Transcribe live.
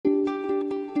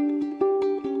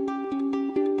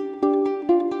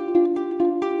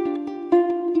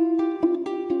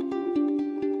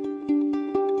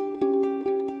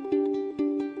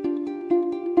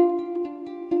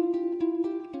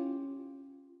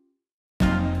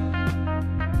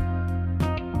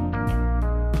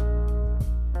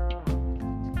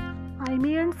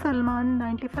One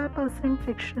 95%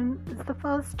 Fiction is the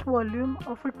first volume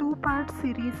of a two-part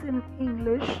series in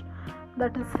English,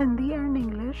 that is Hindi and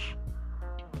English.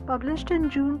 Published in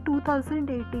June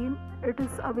 2018, it is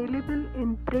available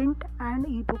in print and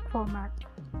ebook format.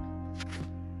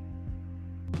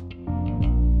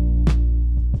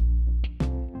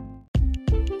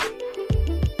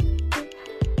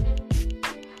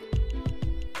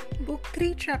 Book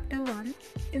 3, Chapter 1,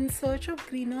 In Search of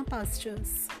Greener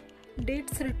Pastures.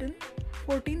 Dates written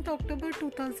 14th October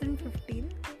 2015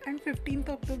 and 15th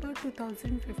October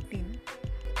 2015.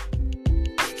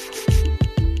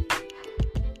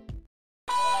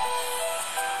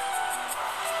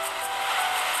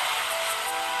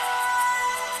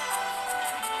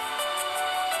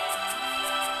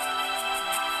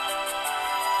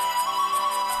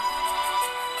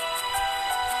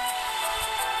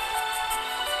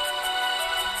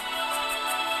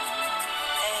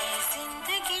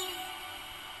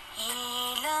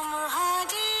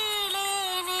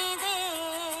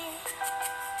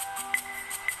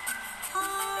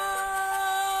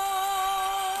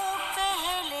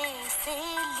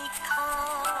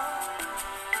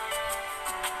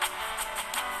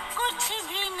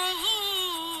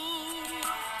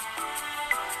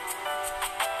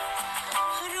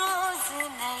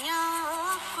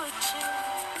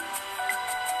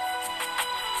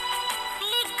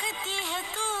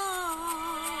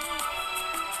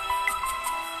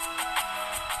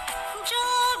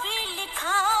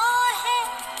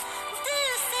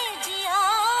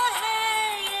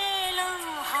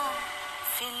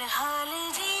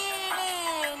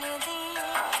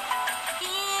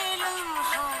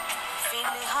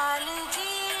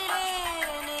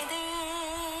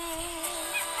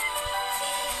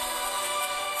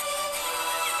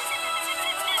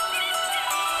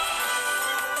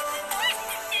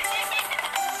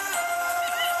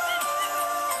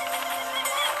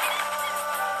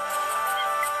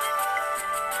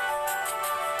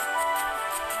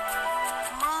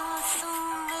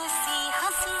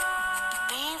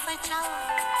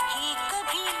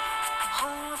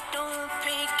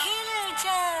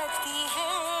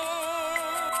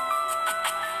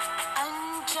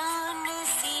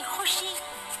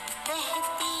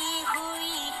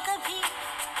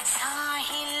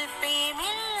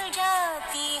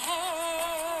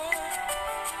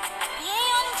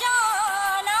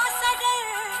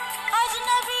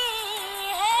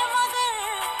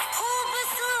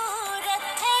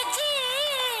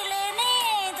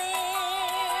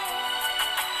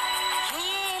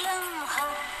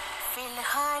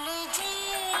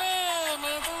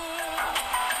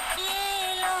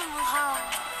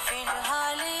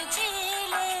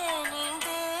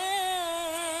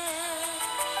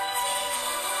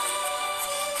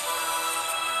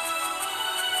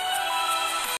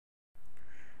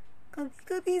 कभी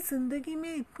कभी ज़िंदगी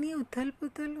में इतनी उथल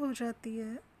पुथल हो जाती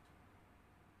है,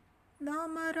 ना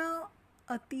हमारा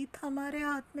अतीत हमारे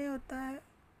हाथ में होता है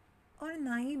और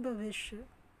ना ही भविष्य।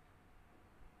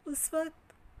 उस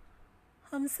वक्त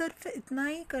हम सिर्फ इतना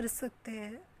ही कर सकते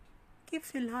हैं कि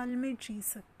फ़िलहाल में जी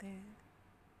सकते हैं,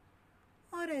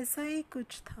 और ऐसा ही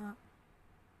कुछ था।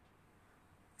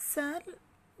 साल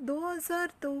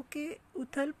 2002 के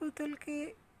उथल पुथल के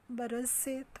बरस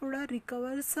से थोड़ा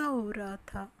रिकवर सा हो रहा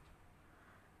था।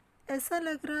 ऐसा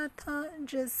लग रहा था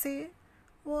जैसे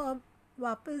वो अब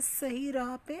वापस सही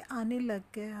राह पे आने लग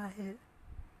गया है।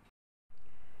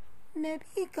 मैं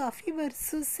भी काफ़ी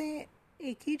वर्षों से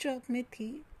एक ही जॉब में थी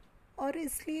और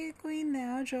इसलिए कोई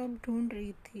नया जॉब ढूंढ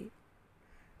रही थी।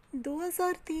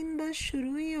 2003 बस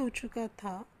शुरू ही हो चुका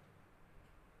था।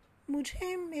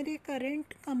 मुझे मेरे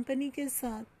करंट कंपनी के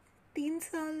साथ 3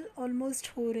 साल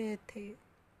ऑलमोस्ट हो रहे थे,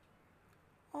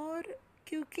 और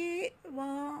क्योंकि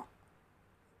वहाँ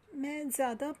मैं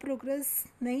ज़्यादा प्रोग्रेस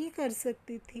नहीं कर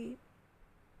सकती थी,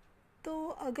 तो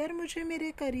अगर मुझे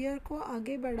मेरे करियर को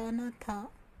आगे बढ़ाना था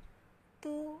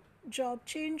तो जॉब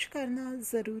चेंज करना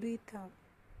ज़रूरी था।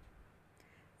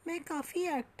 मैं काफ़ी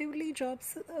एक्टिवली जॉब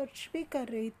सर्च भी कर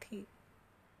रही थी,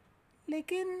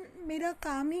 लेकिन मेरा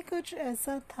काम ही कुछ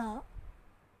ऐसा था।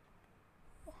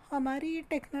 हमारी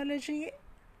टेक्नोलॉजी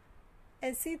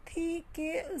ऐसी थी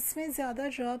कि उसमें ज़्यादा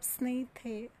जॉब्स नहीं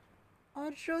थे,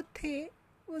 और जो थे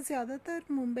वो ज़्यादातर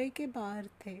मुंबई के बाहर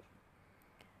थे।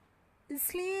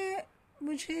 इसलिए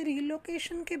मुझे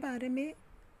रीलोकेशन के बारे में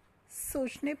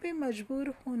सोचने पे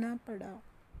मजबूर होना पड़ा।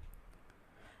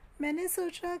 मैंने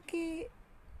सोचा कि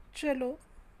चलो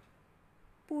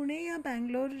पुणे या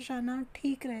बेंगलोर जाना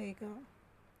ठीक रहेगा,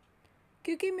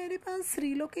 क्योंकि मेरे पास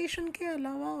रीलोकेशन के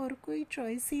अलावा और कोई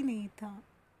चॉइस ही नहीं था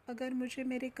अगर मुझे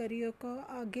मेरे करियर को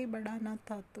आगे बढ़ाना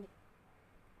था तो।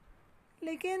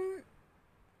 लेकिन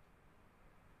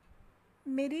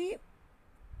मेरी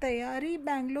तैयारी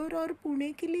बेंगलोर और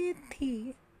पुणे के लिए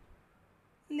थी,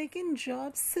 लेकिन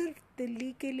जॉब सिर्फ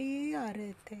दिल्ली के लिए ही आ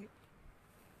रहे थे।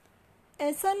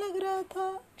 ऐसा लग रहा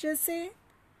था जैसे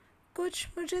कुछ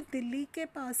मुझे दिल्ली के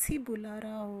पास ही बुला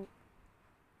रहा हो,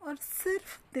 और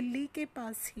सिर्फ दिल्ली के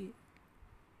पास ही।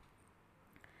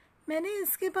 मैंने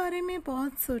इसके बारे में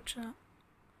बहुत सोचा,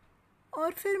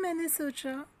 और फिर मैंने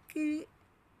सोचा कि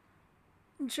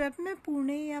जब मैं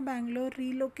पुणे या बेंगलोर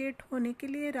रीलोकेट होने के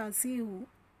लिए राज़ी हूँ,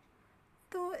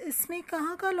 तो इसमें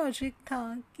कहाँ का लॉजिक था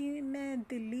कि मैं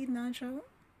दिल्ली ना जाऊँ।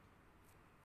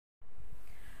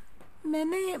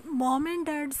 मैंने मॉम एंड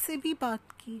डैड से भी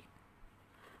बात की।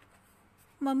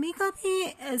 मम्मी का भी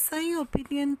ऐसा ही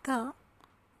ओपिनियन था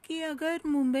कि अगर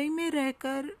मुंबई में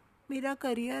रहकर मेरा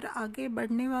करियर आगे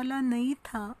बढ़ने वाला नहीं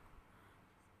था,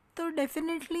 तो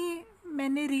डेफिनेटली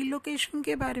मैंने रीलोकेशन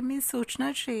के बारे में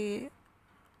सोचना चाहिए।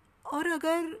 और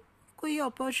अगर कोई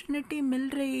अपॉर्चुनिटी मिल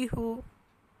रही हो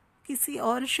किसी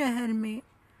और शहर में,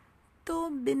 तो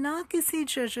बिना किसी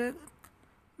झिझक,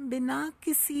 बिना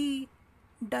किसी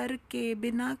डर के,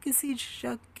 बिना किसी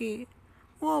झिझक के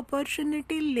वो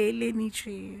अपॉर्चुनिटी ले लेनी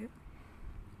चाहिए।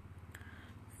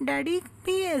 डैडी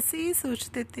भी ऐसे ही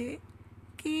सोचते थे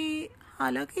कि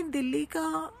हालांकि दिल्ली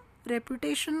का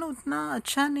रेपुटेशन उतना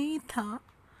अच्छा नहीं था,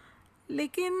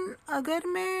 लेकिन अगर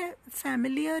मैं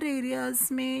फैमिलियर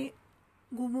एरियाज़ में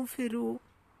घूमूं फिरूं,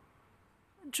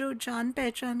 जो जान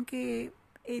पहचान के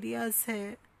एरियाज़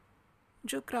है,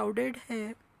 जो क्राउडेड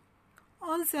है,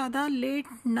 और ज़्यादा लेट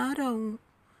ना रहूं,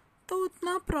 तो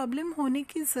उतना प्रॉब्लम होने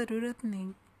की ज़रूरत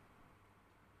नहीं।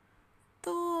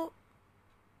 तो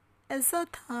ऐसा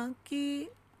था कि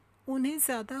उन्हें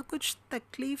ज़्यादा कुछ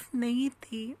तकलीफ़ नहीं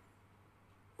थी।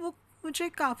 वो मुझे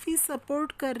काफ़ी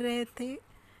सपोर्ट कर रहे थे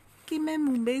कि मैं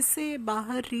मुंबई से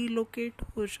बाहर रीलोकेट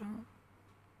हो जाऊं।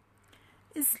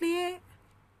 इसलिए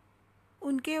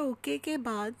उनके ओके के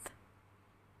बाद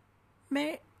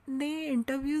मैंने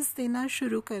इंटरव्यूज़ देना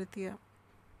शुरू कर दिया।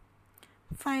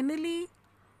 फाइनली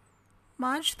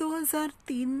मार्च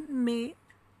 2003 में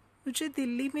मुझे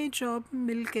दिल्ली में जॉब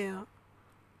मिल गया,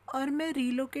 और मैं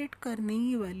रीलोकेट करने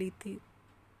ही वाली थी।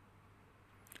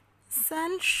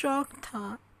 सैल शॉक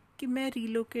था कि मैं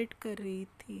रीलोकेट कर रही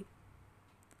थी।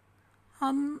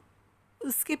 हम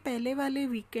उसके पहले वाले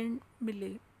वीकेंड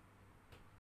मिले।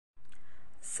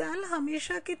 सैल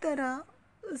हमेशा की तरह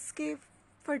उसके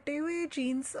फटे हुए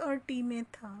जीन्स और टी में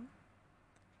था।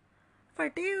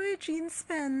 फटे हुए जीन्स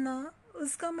पहनना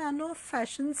उसका मैन ऑफ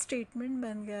फैशन स्टेटमेंट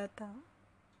बन गया था।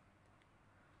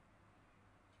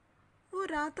 वो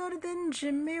रात और दिन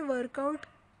जिम में वर्कआउट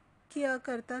किया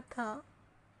करता था,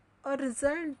 और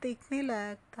रिजल्ट देखने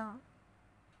लायक था।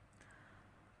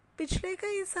 पिछले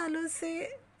कई सालों से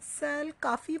सैल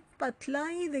काफ़ी पतला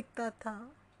ही दिखता था,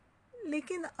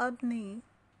 लेकिन अब नहीं।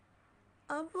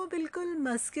 अब वो बिल्कुल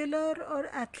मस्कुलर और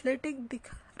एथलेटिक दिख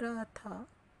रहा था।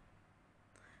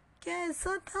 क्या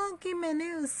ऐसा था कि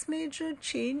मैंने उसमें जो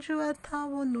चेंज हुआ था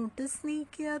वो नोटिस नहीं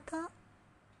किया था,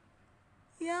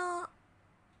 या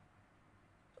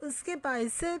उसके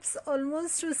बाइसेप्स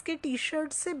ऑलमोस्ट उसके टी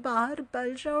शर्ट से बाहर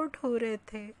बल्ज आउट हो रहे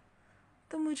थे,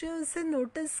 तो मुझे उसे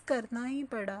नोटिस करना ही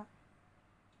पड़ा।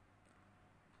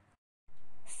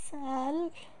 सैल,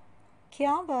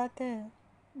 क्या बात है,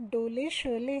 डोले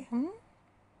शोले हम।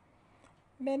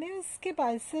 मैंने उसके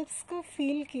बाइसेप्स को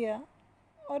फील किया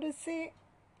और उसे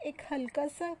एक हल्का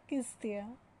सा किस दिया।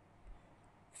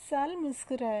 सैल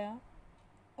मुस्कुराया,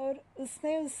 और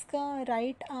उसने उसका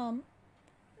राइट आर्म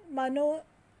मानो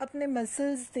अपने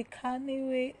मसल्स दिखाने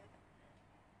हुए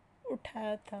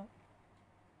उठाया था।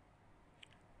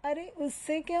 अरे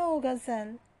उससे क्या होगा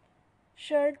सैल,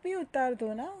 शर्ट भी उतार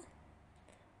दो ना,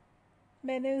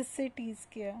 मैंने उससे टीज़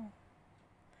किया।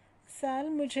 सैल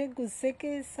मुझे गुस्से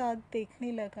के साथ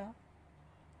देखने लगा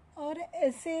और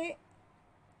ऐसे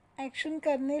एक्शन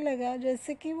करने लगा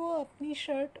जैसे कि वो अपनी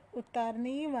शर्ट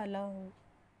उतारने ही वाला हो।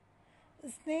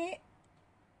 उसने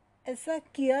ऐसा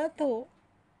किया तो,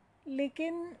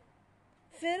 लेकिन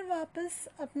फिर वापस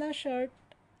अपना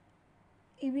शर्ट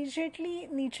इमीडिएटली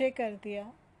नीचे कर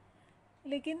दिया।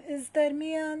 लेकिन इस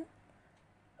दरमियान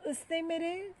उसने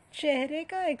मेरे चेहरे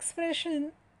का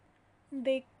एक्सप्रेशन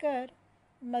देखकर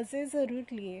मज़े ज़रूर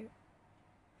लिए।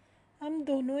 हम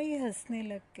दोनों ही हंसने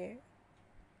लग गए।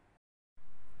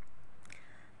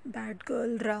 बैड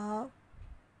गर्ल रहा,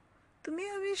 तुम्हें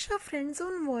हमेशा फ्रेंड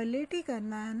जोन वॉयलेट ही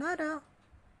करना है ना रहा।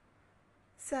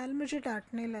 सैल मुझे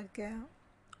डांटने लग गया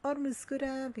और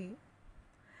मुस्कुराया भी।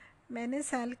 मैंने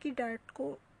सैल की डांट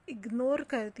को इग्नोर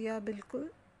कर दिया बिल्कुल,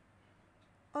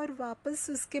 और वापस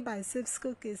उसके बाइसेप्स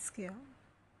को किस किया।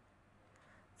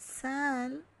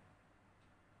 सैल,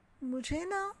 मुझे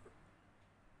ना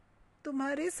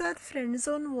तुम्हारे साथ फ्रेंड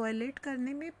जोन वॉयलेट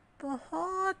करने में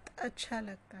बहुत अच्छा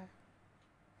लगता है।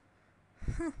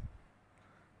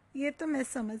 ये तो मैं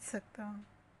समझ सकता हूँ।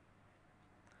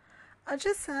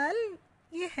 अच्छा साल,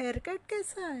 ये हेयर कट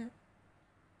कैसा है?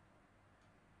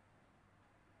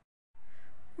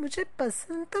 मुझे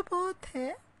पसंद तो बहुत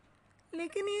है,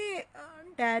 लेकिन ये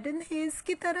डैरन हेज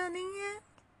की तरह नहीं है,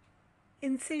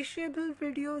 इंसेशिएबल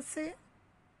वीडियो से।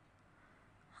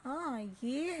 हाँ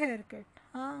ये हेयर कट,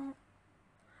 हाँ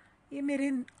ये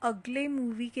मेरे अगले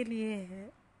मूवी के लिए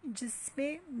है,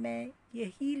 जिसमें मैं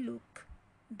यही लुक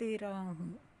दे रहा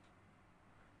हूँ।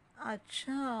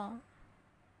 अच्छा,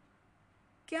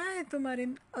 क्या है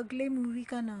तुम्हारे अगले मूवी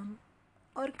का नाम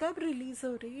और कब रिलीज़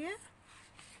हो रही है?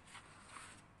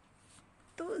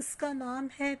 तो उसका नाम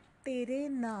है तेरे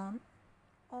नाम,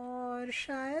 और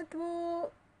शायद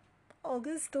वो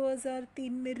अगस्त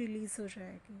 2003 में रिलीज़ हो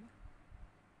जाएगी।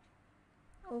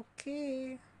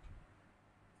 ओके,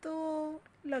 तो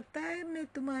लगता है मैं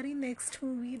तुम्हारी नेक्स्ट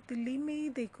मूवी दिल्ली में ही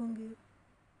देखूंगी।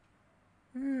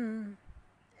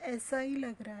 ऐसा ही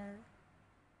लग रहा है।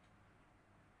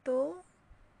 तो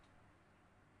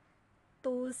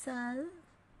साल,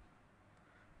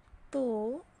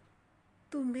 तो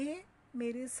तुम्हें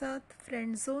मेरे साथ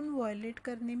फ्रेंड जोन वॉयलेट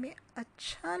करने में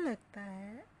अच्छा लगता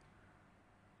है,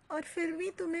 और फिर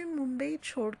भी तुम्हें मुंबई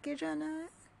छोड़ के जाना है?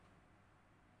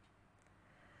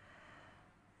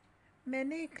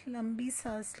 मैंने एक लंबी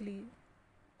सांस ली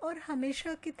और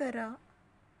हमेशा की तरह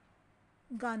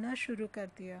गाना शुरू कर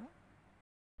दिया।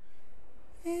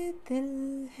 ये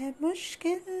दिल है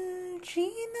मुश्किल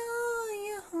जीना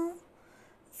यहाँ,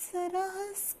 जरा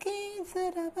हंस के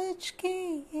जरा बच के,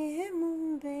 ये है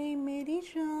मुंबई मेरी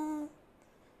जान।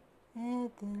 ये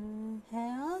दिल है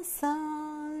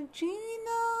आसान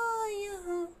जीना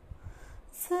यहाँ,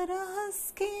 जरा हंस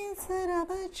के जरा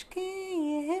बच के,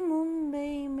 ये है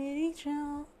मुंबई मेरी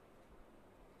जान।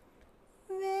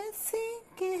 वैसे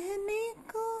कहने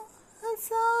को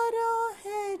हजारों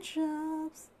है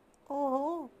जब्स,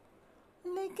 ओह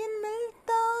लेकिन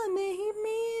मिलता नहीं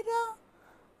मेरा।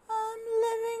 I'm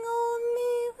living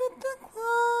only with the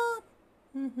ख्वाब,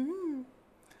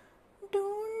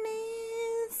 ढूंढने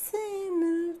से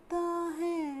मिलता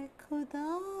है खुदा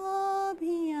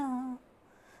भी यहाँ,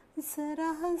 जरा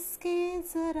हंस के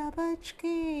जरा बच के,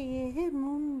 ये है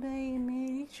मुंबई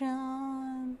मेरी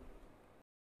जान।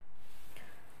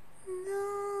 ना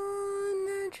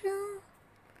न जा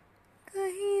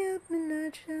कहीं अब न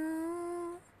जा,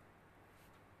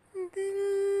 दिल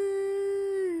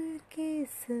के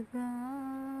सिवा,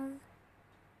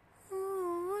 हो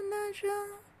न जा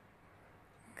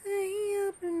कहीं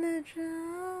अब न जा,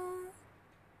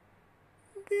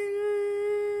 दिल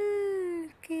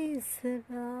के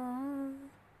सिवा,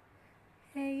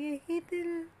 है यही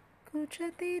दिल कुछ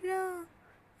तेरा,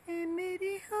 है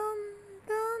मेरे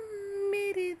हमदम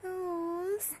मेरे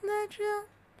दोस्त, न जा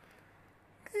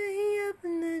कहीं अब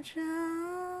न जा।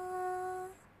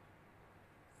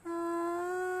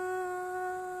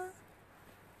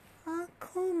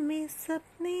 आँखों में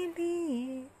सपने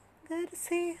लिए घर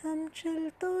से हम चल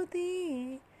तो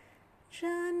दिए,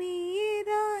 जाने ये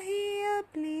राहें अब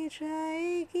ले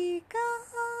जाएगी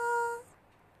कहाँ।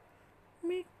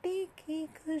 मिट्टी की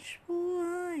खुशबू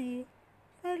आए,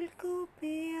 पलकों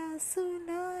पे आंसू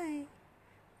लाए,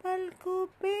 पलकों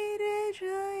पे रह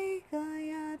जाएगा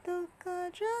यादों का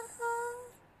जहां।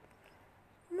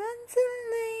 मंजिल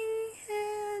नहीं है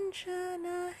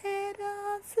अनजाना है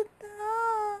रास्ता,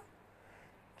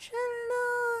 चलना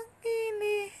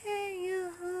अकेले है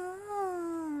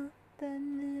यहाँ।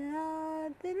 तन्हा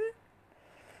दिल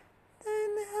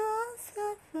तन्हा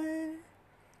सफर,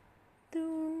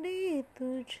 ढूंढे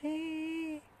तुझे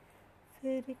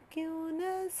फिर क्यों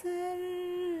नजर।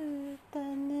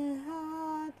 तन्हा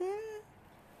दिल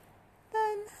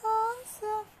तन्हा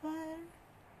सफर,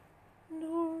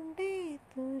 ढूंढे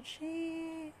तुझे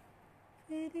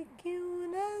फिर क्यों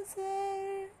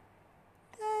नजर।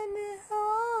 तन्हा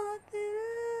दिल।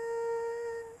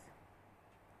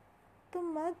 तुम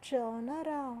मत जाओ ना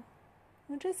राव,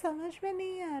 मुझे समझ में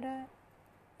नहीं आ रहा है,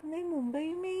 तुम्हें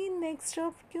मुंबई में ही नेक्स्ट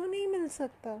जॉब क्यों नहीं मिल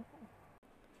सकता?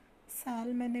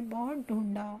 साल, मैंने बहुत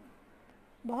ढूंढा,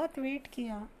 बहुत वेट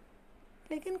किया,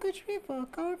 लेकिन कुछ भी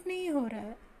वर्कआउट नहीं हो रहा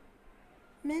है।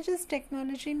 मैं जिस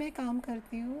टेक्नोलॉजी में काम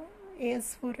करती हूँ,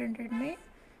 AS400 में,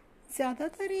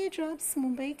 ज़्यादातर ये जॉब्स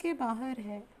मुंबई के बाहर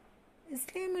है,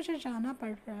 इसलिए मुझे जाना पड़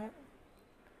रहा है।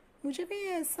 मुझे भी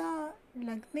ऐसा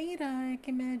लग नहीं रहा है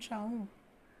कि मैं जाऊँ।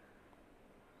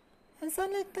 ऐसा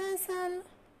लगता है साल,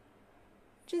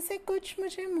 जैसे कुछ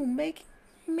मुझे मुंबई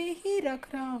में ही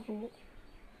रख रहा हो,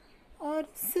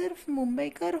 और सिर्फ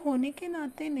मुंबईकर होने के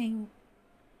नाते नहीं,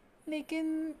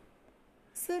 लेकिन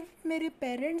सिर्फ मेरे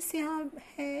पेरेंट्स यहाँ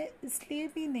है इसलिए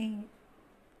भी नहीं,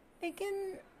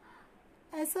 लेकिन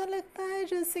ऐसा लगता है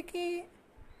जैसे कि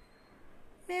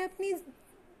मैं अपनी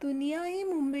दुनिया ही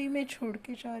मुंबई में छोड़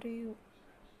के जा रही हूँ।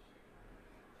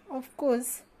 ऑफ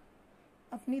कोर्स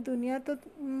अपनी दुनिया तो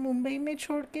मुंबई में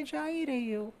छोड़ के जा ही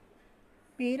रही हो,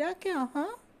 मेरा क्या?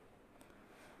 हाँ,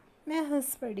 मैं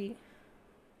हंस पड़ी।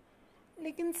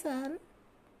 लेकिन सर,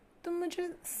 तुम मुझे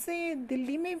से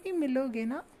दिल्ली में भी मिलोगे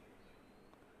ना?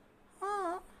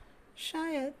 हाँ,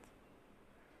 शायद,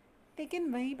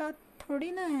 लेकिन वही बात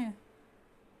थोड़ी ना है।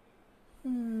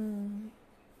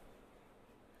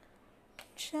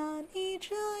 जाने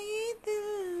जाए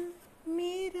दिल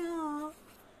मेरा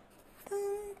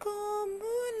तुमको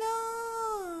बुला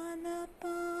न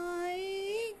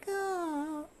पाएगा,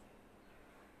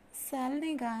 सैल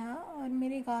ने गाया और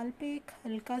मेरे गाल पे एक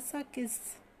हल्का सा किस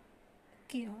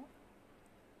किया।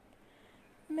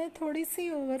 मैं थोड़ी सी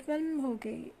ओवरवेल्म हो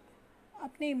गई।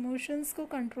 अपने इमोशंस को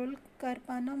कंट्रोल कर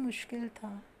पाना मुश्किल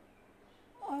था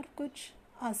और कुछ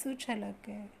आंसू छलक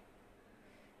गए।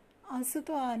 आंसू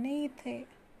तो आने ही थे,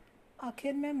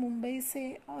 आखिर मैं मुंबई से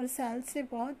और सैल से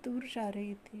बहुत दूर जा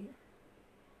रही थी।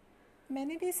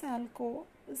 मैंने भी सैल को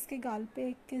उसके गाल पे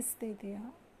एक किस दे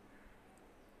दिया।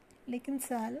 लेकिन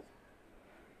सैल,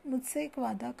 मुझसे एक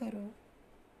वादा करो।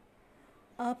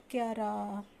 अब क्या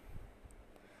रहा?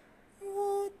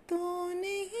 वो तो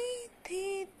नहीं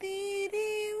थी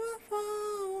तेरे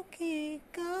वफाओं के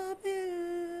काबिल,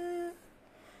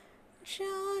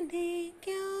 जाने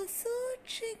क्या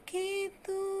सोच के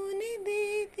तूने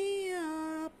दे दिया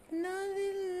अपना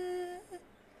दिल।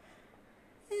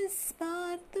 इस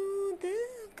बार तू दिल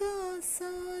का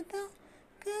सौदा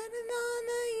करना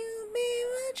नहीं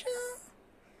बेवजह,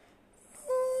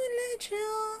 भूल जा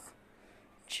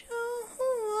जो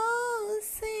हुआ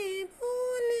उसे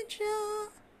भूल जा,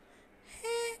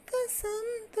 है कसम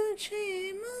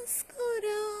तुझे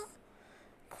मुस्कुरा,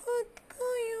 खुद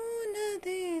को यूं न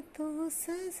दे तू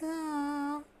सजा,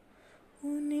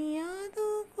 उन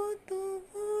यादों को तू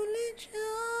भूल जा।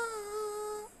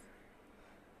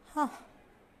 हाँ,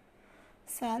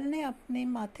 सैल ने अपने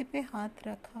माथे पे हाथ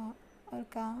रखा और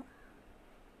कहा,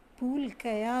 भूल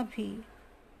गया भी।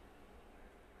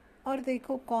 और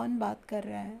देखो कौन बात कर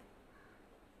रहा है।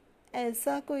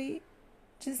 ऐसा कोई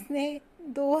जिसने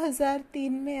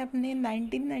 2003 में अपने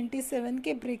 1997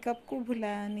 के ब्रेकअप को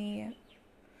भुलाया नहीं है।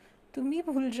 तुम ही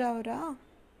भूल जाओ रा।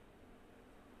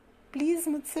 प्लीज़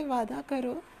मुझसे वादा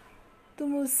करो,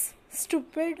 तुम उस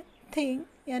स्टूपिड थिंग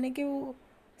यानी कि वो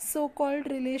सो कॉल्ड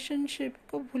रिलेशनशिप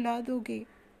को भुला दोगे।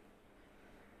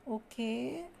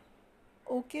 ओके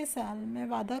ओके सैल, मैं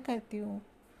वादा करती हूँ,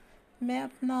 मैं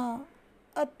अपना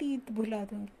अतीत भुला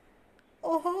दूँगी।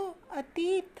 ओहो,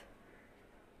 अतीत!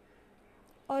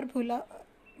 और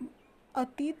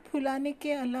अतीत भुलाने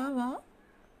के अलावा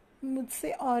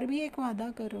मुझसे और भी एक वादा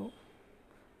करो।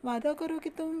 वादा करो कि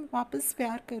तुम वापस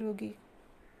प्यार करोगी।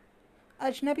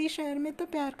 अजनबी शहर में तो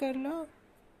प्यार कर लो।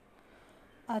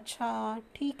 अच्छा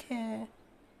ठीक है,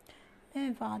 मैं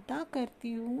वादा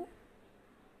करती हूँ,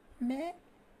 मैं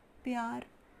प्यार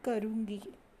करूँगी।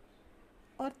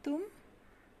 और तुम?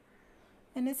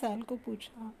 मैंने सैल को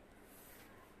पूछा।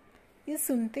 ये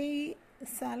सुनते ही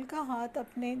सैल का हाथ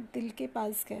अपने दिल के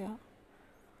पास गया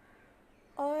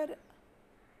और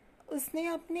उसने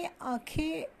अपनी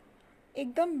आंखें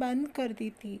एकदम बंद कर दी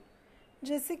थी,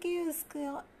 जैसे कि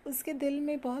उसके दिल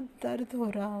में बहुत दर्द हो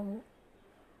रहा हो।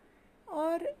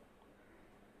 और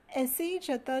ऐसे ही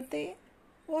जताते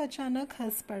वो अचानक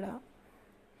हंस पड़ा।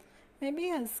 मैं भी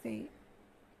हंस गई।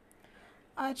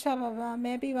 अच्छा बाबा,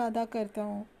 मैं भी वादा करता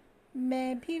हूँ,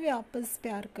 मैं भी वापस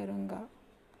प्यार करूँगा।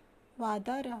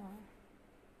 वादा रहा।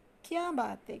 क्या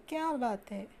बात है, क्या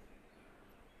बात है।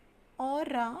 और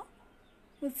रहा,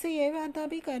 मुझसे ये वादा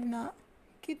भी करना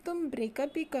कि तुम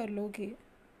ब्रेकअप भी कर लोगे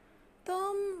तो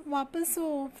हम वापस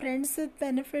वो friends with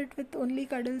benefit with only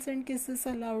cuddles and kisses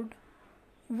allowed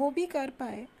वो भी कर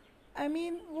पाए। आई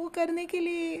मीन वो करने के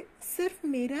लिए सिर्फ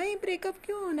मेरा ही ब्रेकअप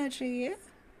क्यों होना चाहिए?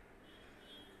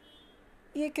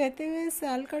 ये कहते हुए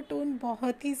सैल का टोन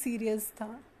बहुत ही सीरियस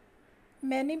था।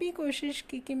 मैंने भी कोशिश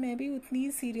की कि मैं भी उतनी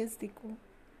ही सीरियस दिखूं।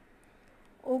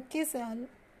 ओके सैल,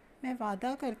 मैं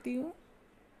वादा करती हूँ,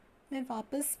 मैं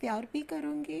वापस प्यार भी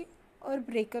करूँगी और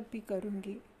ब्रेकअप भी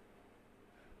करूँगी।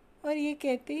 और ये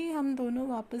कहते ही हम दोनों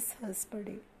वापस हंस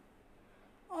पड़े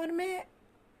और मैं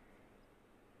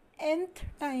nth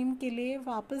टाइम के लिए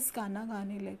वापस गाना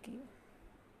गाने लगी।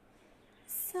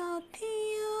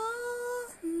 साथिया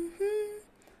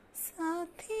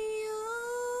साथिया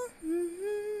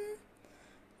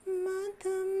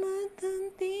मधम मधम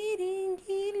तेरी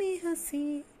गीली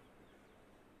हंसी,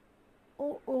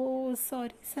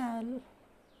 सॉरी सैल,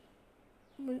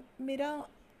 मेरा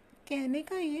कहने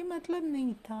का ये मतलब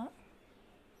नहीं था।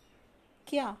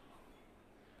 क्या?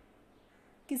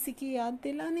 किसी की याद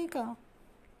दिलाने का?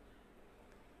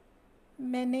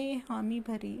 मैंने हामी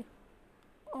भरी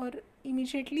और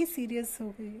इमीडिएटली सीरियस हो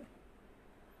गई।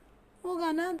 वो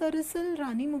गाना दरअसल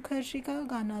रानी मुखर्जी का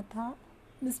गाना था,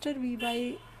 मिस्टर वी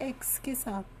वाई एक्स के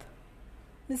साथ।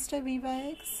 मिस्टर वी वाई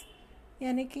एक्स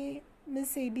यानी कि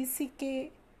मिस एबीसी के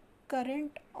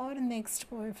करंट और नेक्स्ट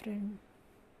बॉयफ्रेंड।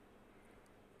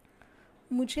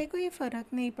 मुझे कोई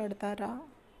फ़र्क नहीं पड़ता रहा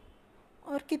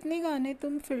और कितने गाने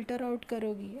तुम फ़िल्टर आउट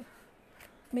करोगी।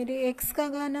 मेरे एक्स का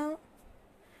गाना,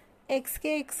 एक्स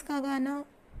के एक्स का गाना,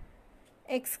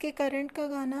 एक्स के करंट का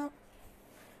गाना,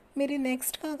 मेरे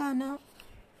नेक्स्ट का गाना,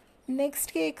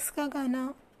 नेक्स्ट के एक्स का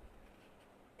गाना,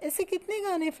 ऐसे कितने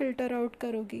गाने फ़िल्टर आउट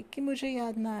करोगी कि मुझे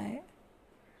याद ना आए।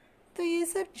 तो ये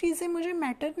सब चीज़ें मुझे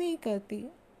मैटर नहीं करती।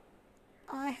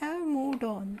 आई have moved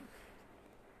on.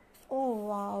 Oh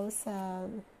wow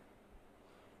Sal,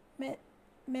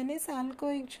 मैंने सैल को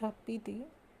एक झप्पी दी।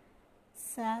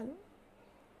 सैल,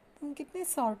 तुम कितने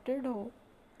सॉर्टेड हो।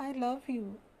 I love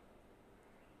you.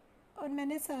 और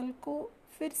मैंने सैल को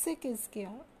फिर से किस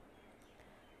किया।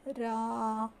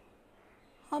 रा,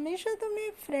 हमेशा तुम्हें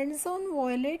फ्रेंड जोन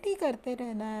वॉयलेट ही करते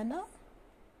रहना है ना।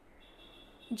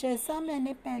 जैसा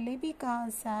मैंने पहले भी कहा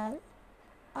Sal,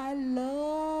 I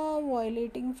love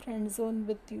violating friend zone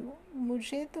with you.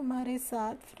 मुझे तुम्हारे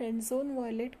साथ फ्रेंड जोन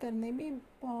वॉयलेट करने में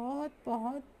बहुत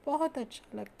बहुत बहुत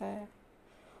अच्छा लगता है।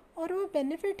 और वो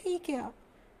बेनिफिट ही क्या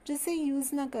जिसे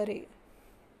यूज़ ना करे।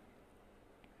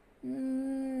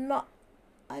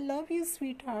 I love you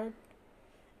sweetheart.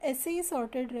 ऐसे ही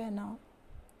सॉर्टेड रहना।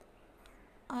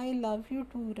 आई लव यू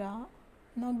टू रा।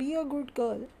 Now be a good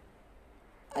girl.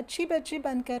 अच्छी बच्ची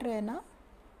बनकर रहना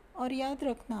और याद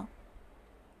रखना,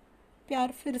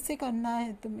 प्यार फिर से करना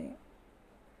है तुम्हें।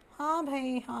 हाँ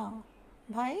भाई, हाँ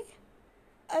भाई।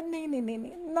 अरे नहीं नहीं नहीं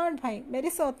नहीं, नॉट भाई, मेरे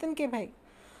सौतन के भाई।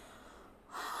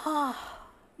 हाँ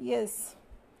यस।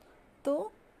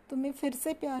 तो तुम्हें फिर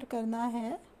से प्यार करना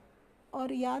है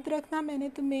और याद रखना मैंने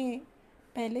तुम्हें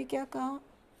पहले क्या कहा।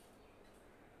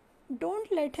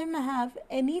 Don't let him have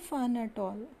any fun at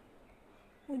all.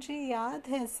 मुझे याद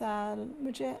है साल,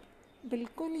 मुझे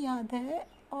बिल्कुल याद है।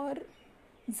 और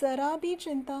ज़रा भी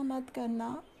चिंता मत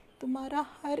करना, तुम्हारा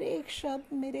हर एक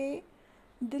शब्द मेरे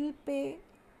दिल पे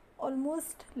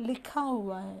ऑलमोस्ट लिखा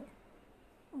हुआ है।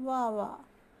 वाह वाह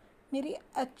मेरी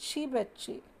अच्छी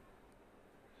बच्ची।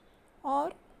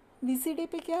 और वीसीडी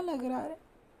पे क्या लग रहा है?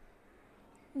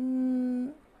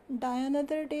 डाई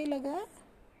अनदर डे लगा है।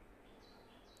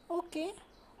 Okay,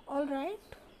 all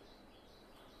right.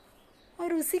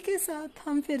 और उसी के साथ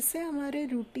हम फिर से हमारे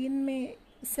रूटीन में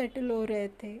सेटल हो रहे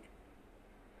थे।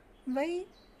 वही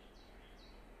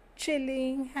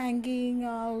चिलिंग, हैंगिंग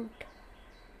आउट।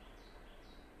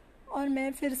 और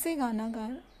मैं फिर से गाना गा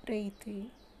रही थी।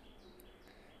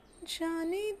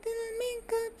 जाने दिल में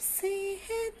कब से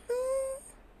है तू,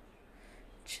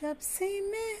 जब से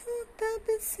मैं हूँ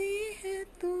तब से है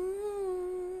तू,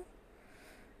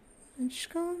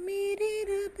 मुझको मेरे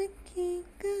रब की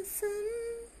कसम,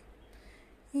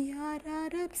 यारा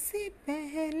रब से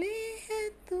पहले है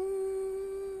तू।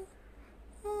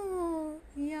 ओ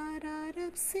यारा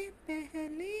रब से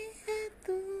पहले है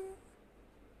तू,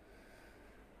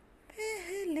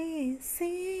 पहले से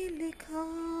लिखा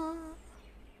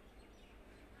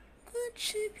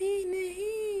कुछ भी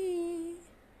नहीं,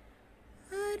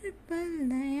 हर पल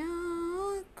नया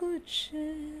कुछ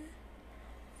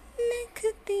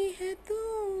लिखती है तू।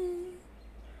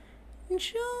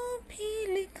 जो भी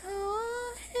लिखा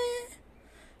है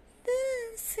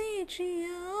दिल से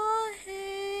जिया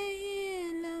है,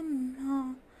 ये लम्हा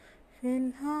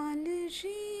फिलहाल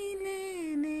जी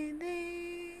लेने दे,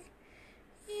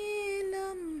 ये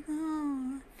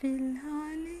लम्हा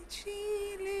फिलहाल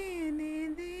जी लेने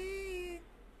दे।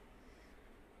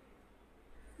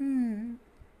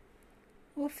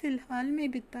 वो फिलहाल में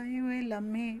बिताए हुए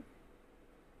लम्हे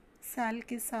साल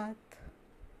के साथ,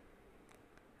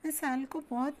 मैं साल को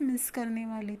बहुत मिस करने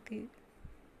वाली थी।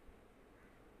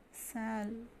 साल,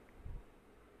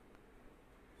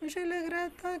 मुझे लग रहा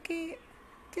था कि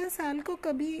क्या साल को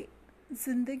कभी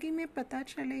ज़िंदगी में पता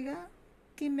चलेगा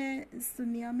कि मैं इस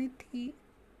दुनिया में थी।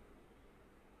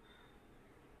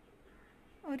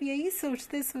 और यही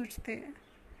सोचते सोचते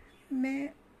मैं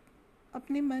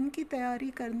अपने मन की तैयारी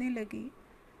करने लगी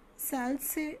साल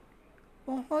से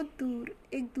बहुत दूर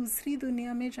एक दूसरी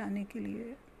दुनिया में जाने के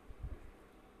लिए।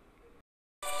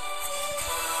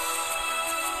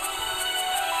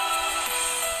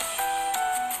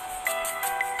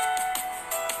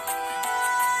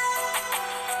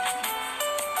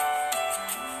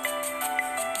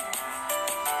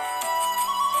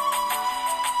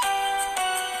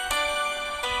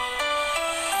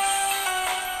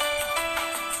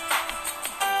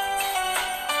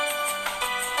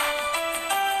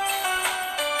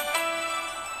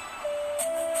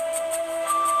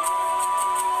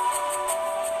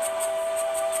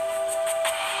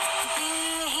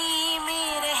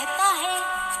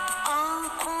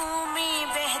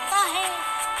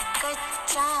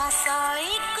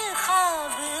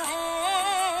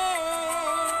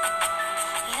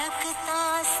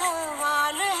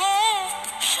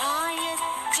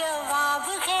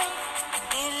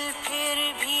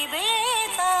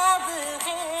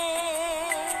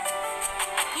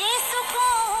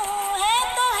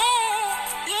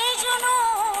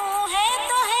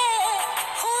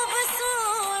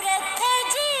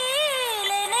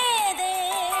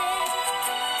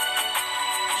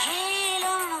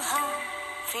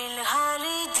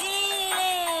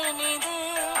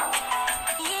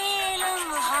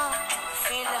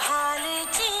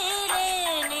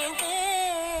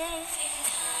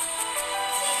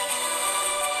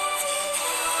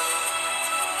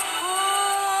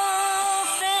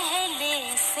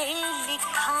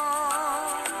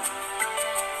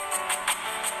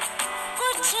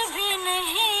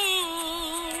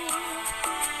 नहीं,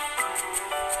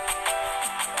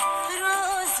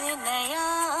 रोज नया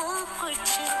कुछ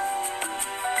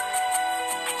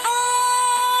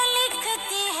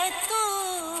लिखती है तू,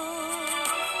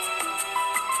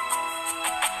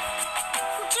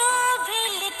 जो भी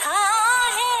लिखा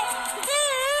है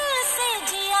दिल से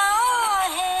जिया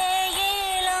है, ये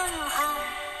लम्हा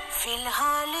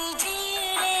फिलहाल जी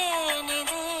लेने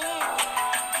दे,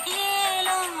 ये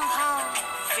लम्हा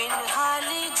फिलहाल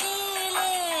जी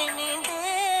लेने दे।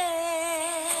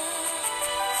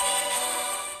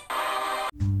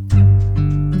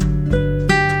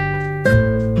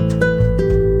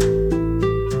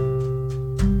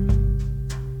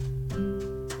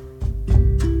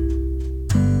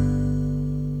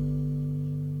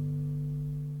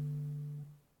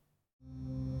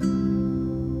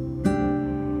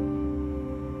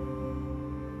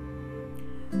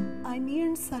 Aimee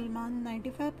and Salman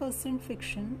 95%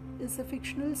 Fiction is a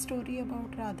fictional story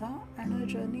about Radha and her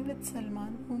journey with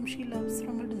Salman, whom she loves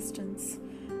from a distance.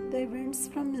 The events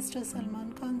from Mr.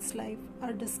 Salman Khan's life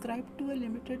are described to a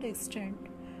limited extent,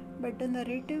 but the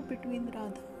narrative between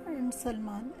Radha and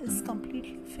Salman is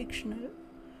completely fictional.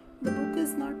 The book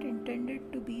is not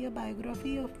intended to be a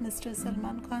biography of Mr.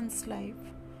 Salman Khan's life.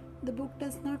 The book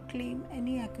does not claim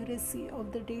any accuracy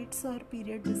of the dates or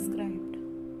period described.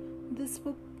 This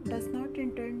book does not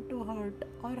intend to hurt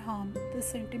or harm the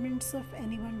sentiments of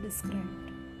anyone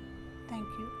described. Thank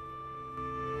you.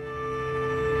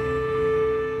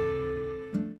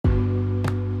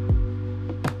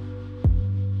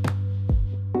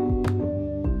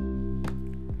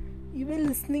 You were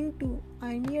listening to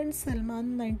Aimee and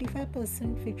Salman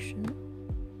 95% Fiction.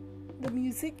 The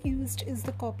music used is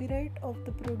the copyright of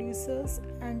the producers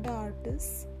and the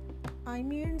artists.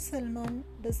 Aimee and Salman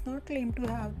does not claim to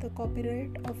have the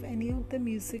copyright of any of the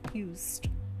music used.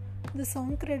 The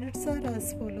song credits are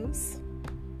as follows.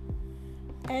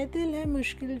 ऐ दिल है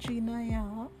मुश्किल जीना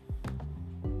यहाँ,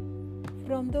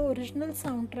 from the original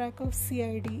soundtrack of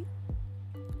CID.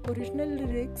 Original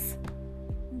lyrics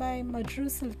by Majru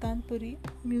Sultanpuri,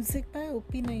 music by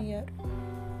O.P. Nayyar.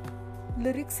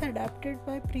 Lyrics adapted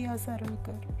by Priya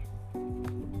Sarwalkar.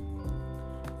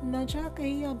 न जा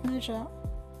कहीं अब न जा,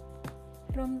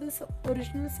 from the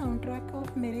original soundtrack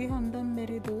of Mere Hamdam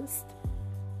Mere Dost.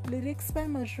 Lyrics by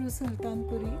Majru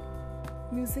Sultanpuri,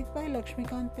 music by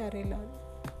Lakshmikant Pyarelal.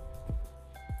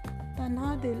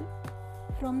 Tanha Dil,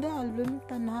 from the album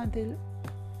Tanha Dil.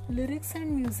 Lyrics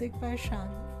and music by Shan.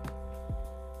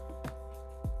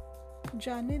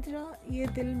 जाने जा ये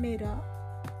दिल मेरा,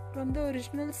 from the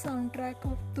original soundtrack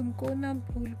of तुमको ना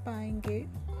भूल पाएंगे.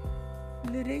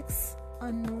 Lyrics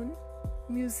unknown,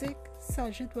 music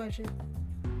Sajid Wajid.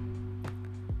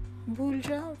 भूल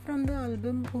जा from the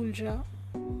album भूल जा.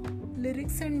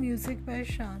 Lyrics and music by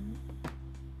Shan.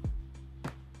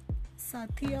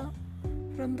 Sathiya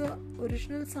from the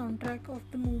original soundtrack of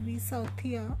the movie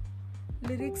Sauthiya.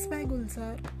 Lyrics by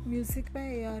Gulzar, music by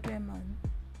A.R. Rahman.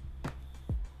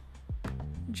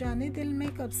 जाने दिल में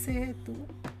कब से है तू,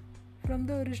 from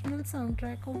the original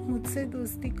soundtrack of मुझसे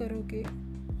दोस्ती करोगे.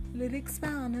 Lyrics by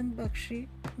Anand Bakshi,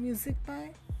 music by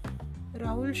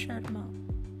Rahul Sharma.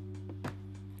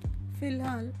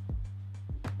 Filhal,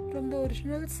 from the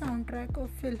original soundtrack of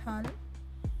Filhal.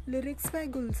 Lyrics by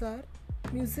Gulzar,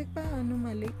 music by Anu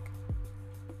Malik.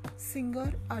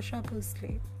 Singer Asha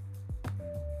Bhosle.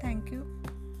 Thank you.